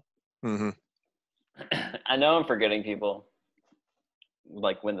vanilla. Mm-hmm. I know I'm forgetting people,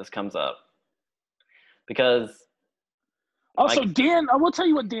 like, when this comes up. Because also, Dan, I will tell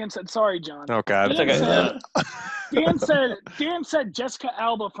you what Dan said. Sorry, John. Oh God. Dan said Jessica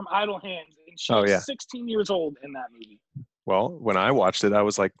Alba from Idle Hands, and she was 16 years old in that movie. Well, when I watched it, I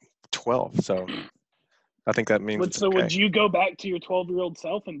was like 12, so I think that means. So would you go back to your 12-year-old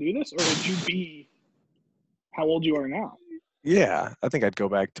self and do this, or would you be how old you are now? Yeah, I think I'd go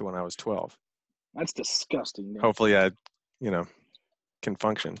back to when I was 12. That's disgusting. Man. Hopefully, I, can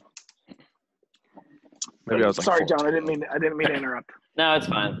function. Maybe I was like. Sorry, 14. John. I didn't mean to interrupt. No, it's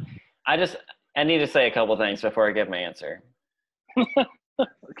fine. I need to say a couple things before I give my answer.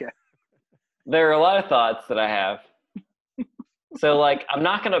 Okay. There are a lot of thoughts that I have. So, like, I'm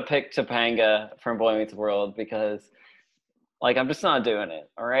not going to pick Topanga from Boy Meets World because, like, I'm just not doing it,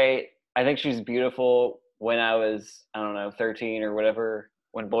 all right? I think she's beautiful when I was, I don't know, 13 or whatever,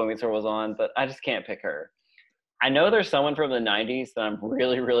 when Boy Meets World was on, but I just can't pick her. I know there's someone from the 90s that I'm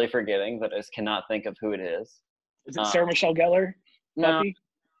really, really forgetting, but I just cannot think of who it is. Is it Sarah Michelle Gellar? No, Buffy?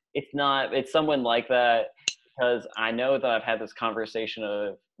 it's not. It's someone like that because I know that I've had this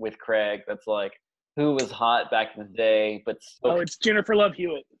conversation with Craig that's like, who was hot back in the day, but still. Oh, it's Jennifer Love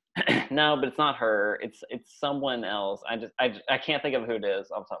Hewitt. No, but it's not her. It's someone else. I can't think of who it is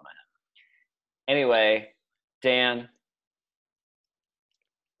off the top of my head. Anyway, Dan,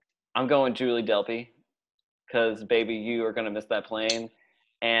 I'm going Julie Delpy because baby, you are gonna miss that plane.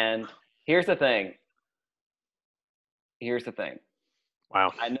 And here's the thing.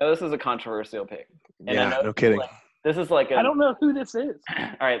 Wow. I know this is a controversial pick, and I Yeah, know no kidding. this is like I don't know who this is.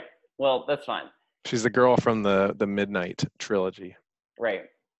 All right. Well, that's fine. She's the girl from the Midnight trilogy. Right.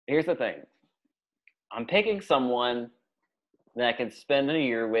 Here's the thing. I'm picking someone that I can spend a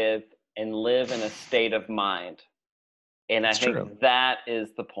year with and live in a state of mind. And I think that is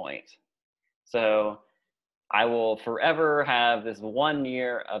the point. So I will forever have this 1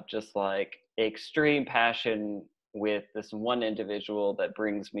 year of just like extreme passion with this one individual that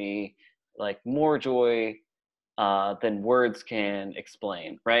brings me like more joy than words can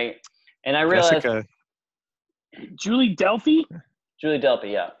explain, right? And I realized Jessica. Julie Delpy? Julie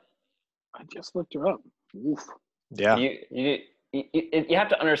Delpy, yeah. I just looked her up. Oof. Yeah. You have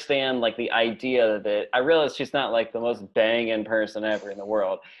to understand like the idea of it. I realize she's not like the most banging person ever in the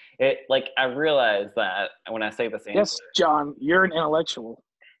world. I realize that when I say this answer. Yes, John, you're an intellectual.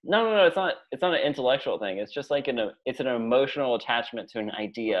 No, it's not an intellectual thing. It's just like it's an emotional attachment to an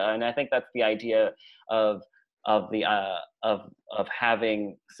idea, and I think that's the idea of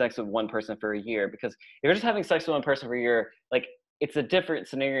having sex with one person for a year. Because if you're just having sex with one person for a year, like it's a different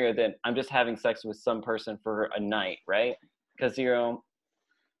scenario than I'm just having sex with some person for a night, right? Because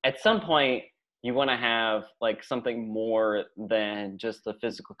at some point you want to have like something more than just the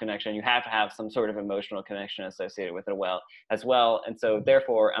physical connection. You have to have some sort of emotional connection associated with it as well. And so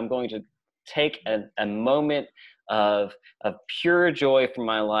therefore I'm going to take a moment of pure joy from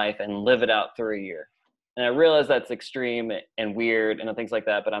my life and live it out through a year. And I realize that's extreme and weird and things like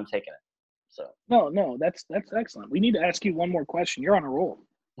that, but I'm taking it. So no, that's excellent. We need to ask you one more question. You're on a roll.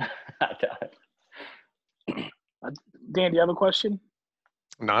 Dan, do you have a question?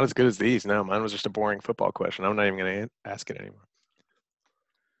 Not as good as these. No, mine was just a boring football question. I'm not even going to ask it anymore.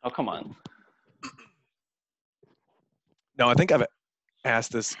 Oh, come on. No, I think I've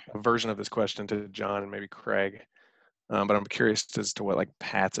asked this version of this question to John and maybe Craig, but I'm curious as to what like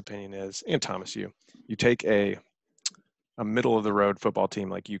Pat's opinion is, and Thomas, you take a middle of the road football team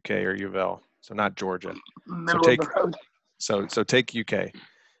like UK or U of L, so not Georgia. Middle of the road. So take UK.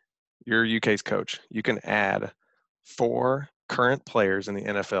 You're UK's coach. You can add 4 current players in the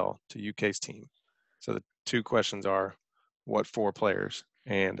NFL to UK's team. So the 2 questions are, what 4 players?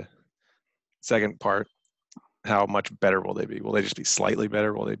 And second part, how much better will they be? Will they just be slightly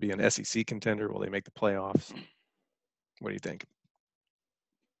better? Will they be an SEC contender? Will they make the playoffs? What do you think?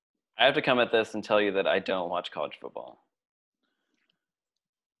 I have to come at this and tell you that I don't watch college football.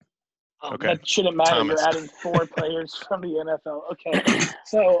 Okay. That shouldn't matter. Thomas. You're adding 4 players from the NFL. Okay.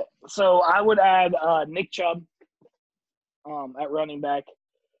 So I would add Nick Chubb at running back.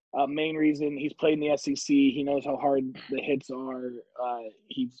 Main reason, he's played in the SEC. He knows how hard the hits are.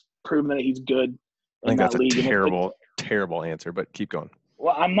 He's proven that he's good. I think that's a terrible answer, but keep going.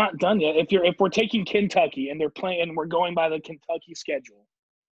 Well, I'm not done yet. If we're taking Kentucky and they're playing, and we're going by the Kentucky schedule,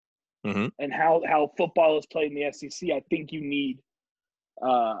 and how football is played in the SEC, I think you need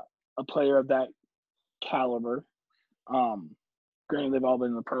a player of that caliber. Granted, they've all been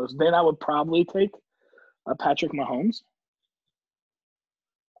in the pros. Then I would probably take Patrick Mahomes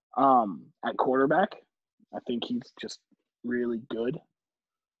at quarterback. I think he's just really good.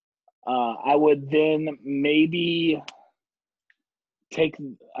 I would then maybe take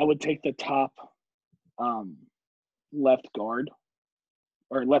the top left guard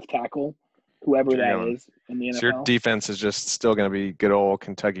or left tackle, whoever that is in the NFL. So your defense is just still going to be good old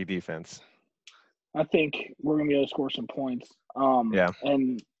Kentucky defense. I think we're going to be able to score some points. Yeah.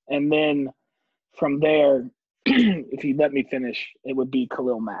 And then from there, if you let me finish, it would be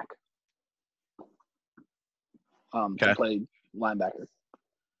Khalil Mack to play linebacker.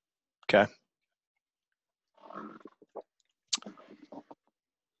 Okay.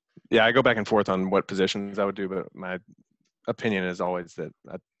 Yeah, I go back and forth on what positions I would do, but my opinion is always that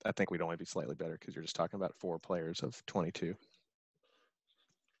I think we'd only be slightly better because you're just talking about 4 players of 22.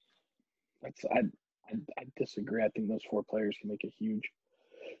 I disagree. I think those 4 players can make a huge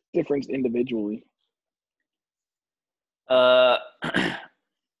difference individually. I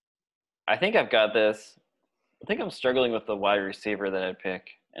think I've got this. I think I'm struggling with the wide receiver that I'd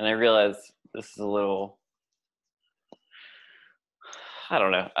pick, and I realize this is a little. I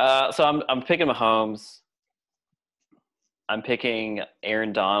don't know. So I'm picking Mahomes. I'm picking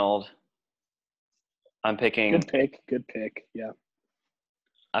Aaron Donald. I'm picking. Good pick. Yeah.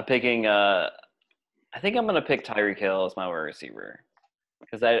 I'm picking. I think I'm gonna pick Tyreek Hill as my wide receiver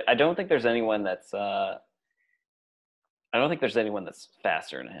because I don't think there's anyone that's. I don't think there's anyone that's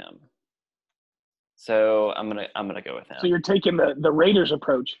faster than him. So I'm gonna go with him. So you're taking the Raiders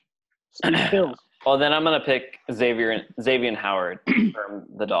approach. Speed kills. Well, then I'm gonna pick Xavier Howard from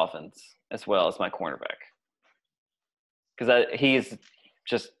the Dolphins as well as my cornerback because he's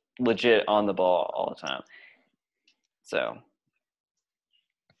just legit on the ball all the time. So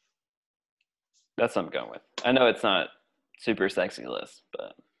that's what I'm going with. I know it's not super sexy list,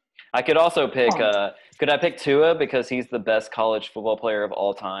 but I could also pick. Could I pick Tua because he's the best college football player of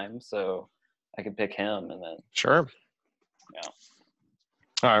all time? So I could pick him and then. Sure. Yeah.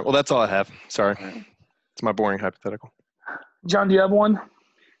 All right. Well, that's all I have. Sorry. It's my boring hypothetical. John, do you have one?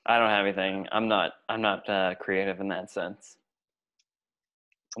 I don't have anything. I'm not creative in that sense.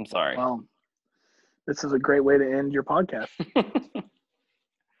 I'm sorry. Well, this is a great way to end your podcast.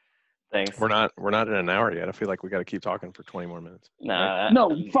 Thanks. We're not in an hour yet. I feel like we got to keep talking for 20 more minutes. Nah, right?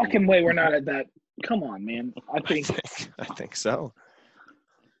 No fucking way. We're not at that. Come on, man. I think so.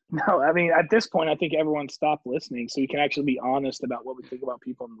 No, I mean, at this point, I think everyone stopped listening, so you can actually be honest about what we think about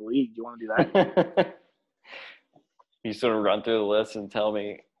people in the league. Do you want to do that? You sort of run through the list and tell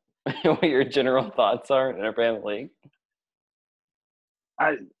me what your general thoughts are in every league.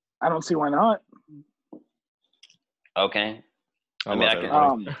 I don't see why not. Okay. I mean,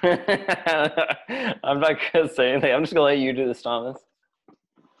 I'm not gonna say anything. I'm just gonna let you do this, Thomas.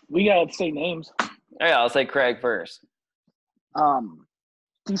 We gotta say names. Yeah, I'll say Craig first.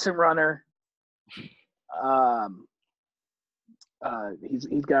 Decent runner.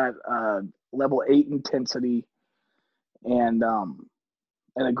 He's got level 8 intensity and a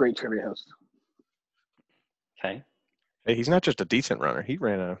great trivia host. Okay. Hey, he's not just a decent runner. He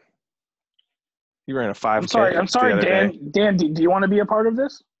ran a 5K. I'm sorry, Dan. Dan, do you want to be a part of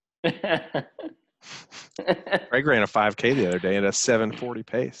this? Craig ran a 5K the other day at a 7:40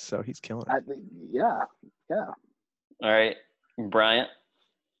 pace, so he's killing it. Yeah. All right, Bryant.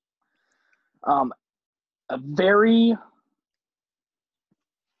 A very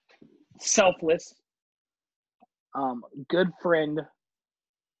selfless, good friend,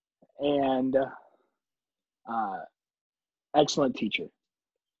 and excellent teacher.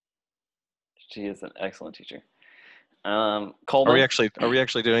 She is an excellent teacher. Coleman. Are we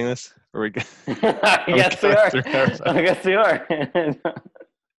actually doing this? Are we? I guess we are.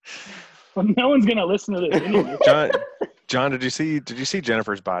 Well, no one's gonna listen to this anyway. John, did you see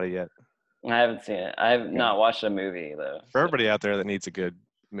Jennifer's Body yet? I haven't seen it. I have not watched a movie though. For everybody out there that needs a good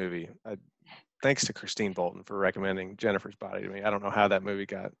movie, thanks to Christine Bolton for recommending Jennifer's Body to me. I don't know how that movie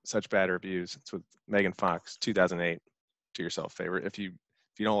got such bad reviews. It's with Megan Fox, 2008. Do yourself a favor. If you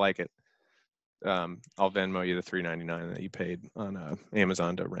don't like it, I'll Venmo you the $3.99 that you paid on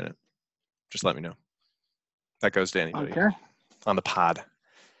Amazon to rent it. Just let me know. That goes to anybody on the pod.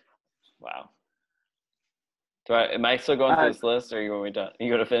 Wow. Am I still going through this list, or are you want me done? You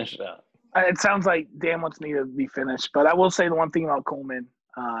going to finish it out? It sounds like Dan wants me to be finished, but I will say the one thing about Coleman.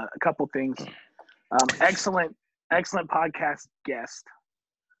 A couple things. Excellent podcast guest.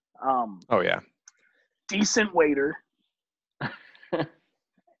 Oh yeah. Decent waiter.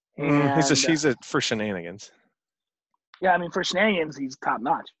 And, he's for shenanigans. Yeah, I mean, for shenanigans, he's top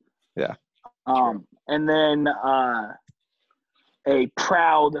notch. Yeah. And then a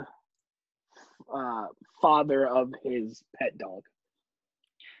proud father of his pet dog.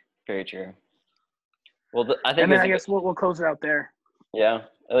 Very true. Well, I guess we'll close it out there. Yeah,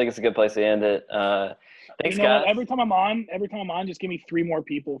 I think it's a good place to end it. Thanks, guys. Every time I'm on, just give me 3 more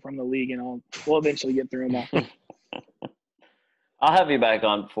people from the league, and we'll eventually get through them all. I'll have you back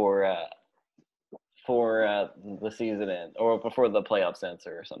on for the season end or before the playoffs ends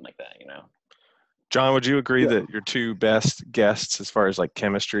or something like that. You know. John, would you agree that your 2 best guests, as far as like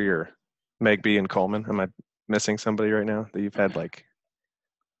chemistry, are Meg B and Coleman? Am I missing somebody right now that you've had like?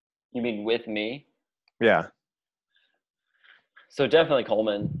 You mean with me? Yeah. So definitely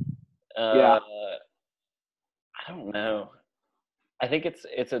Coleman. Yeah. I don't know. I think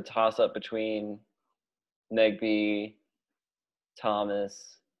it's a toss up between Meg B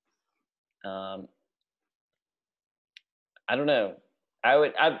Thomas. I don't know.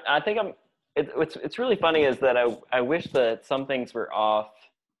 I think it's really funny is that I wish that some things were off,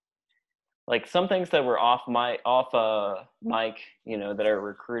 like some things that were off mic, you know, that are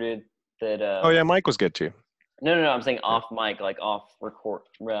recruited that Oh yeah, Mike was good too. no, I'm saying off mic, like off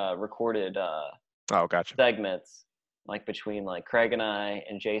recorded Oh, gotcha. segments, like between like Craig and I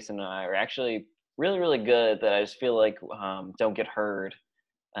and Jason and I are actually really, really good that I just feel like don't get heard,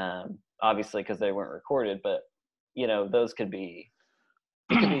 obviously because they weren't recorded, but you know, those could be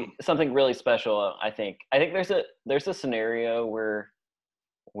something really special. I think there's a scenario where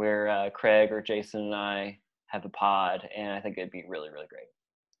Craig or Jason and I have a pod, and I think it'd be really, really great.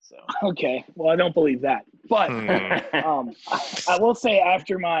 So Okay, well, I don't believe that, but I will say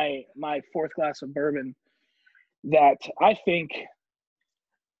after my fourth glass of bourbon that I think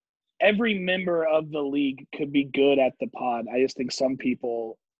every member of the league could be good at the pod. I just think some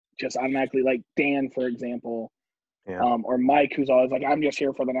people just automatically, like Dan, for example, or Mike, who's always like, I'm just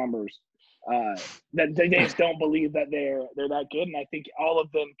here for the numbers. That they just don't believe that they're that good, and I think all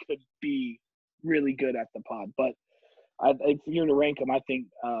of them could be really good at the pod. But if you're to rank them, I think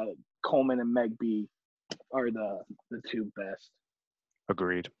Coleman and Meg B are the two best.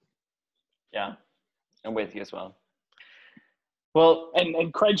 Agreed. Yeah, I'm with you as well. Well,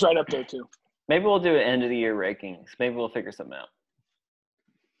 and Craig's right up there too. Maybe we'll do an end of the year rankings. Maybe we'll figure something out.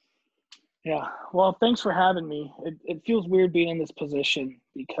 Yeah. Well, thanks for having me. It feels weird being in this position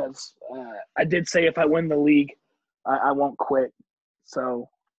because I did say if I win the league, I won't quit. So,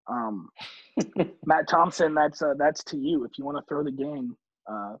 Matt Thompson, that's to you. If you want to throw the game,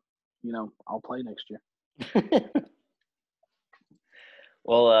 you know, I'll play next year.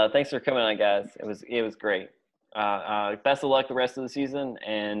 Well, thanks for coming on, guys. It was great. Best of luck the rest of the season,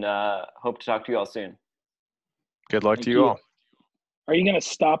 and hope to talk to you all soon. Good luck to you all. Are you going to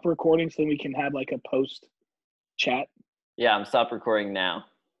stop recording so we can have like a post chat? Yeah, I'm stopped recording now.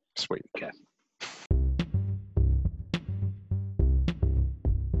 Sweet. Okay.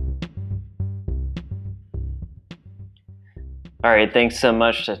 All right. Thanks so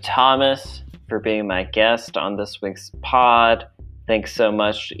much to Thomas for being my guest on this week's pod. Thanks so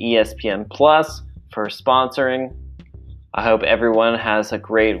much to ESPN Plus for sponsoring. I hope everyone has a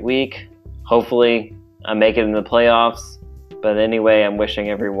great week. Hopefully, I make it in the playoffs. But anyway, I'm wishing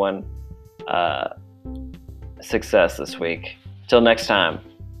everyone success this week. Till next time,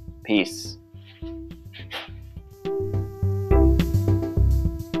 peace.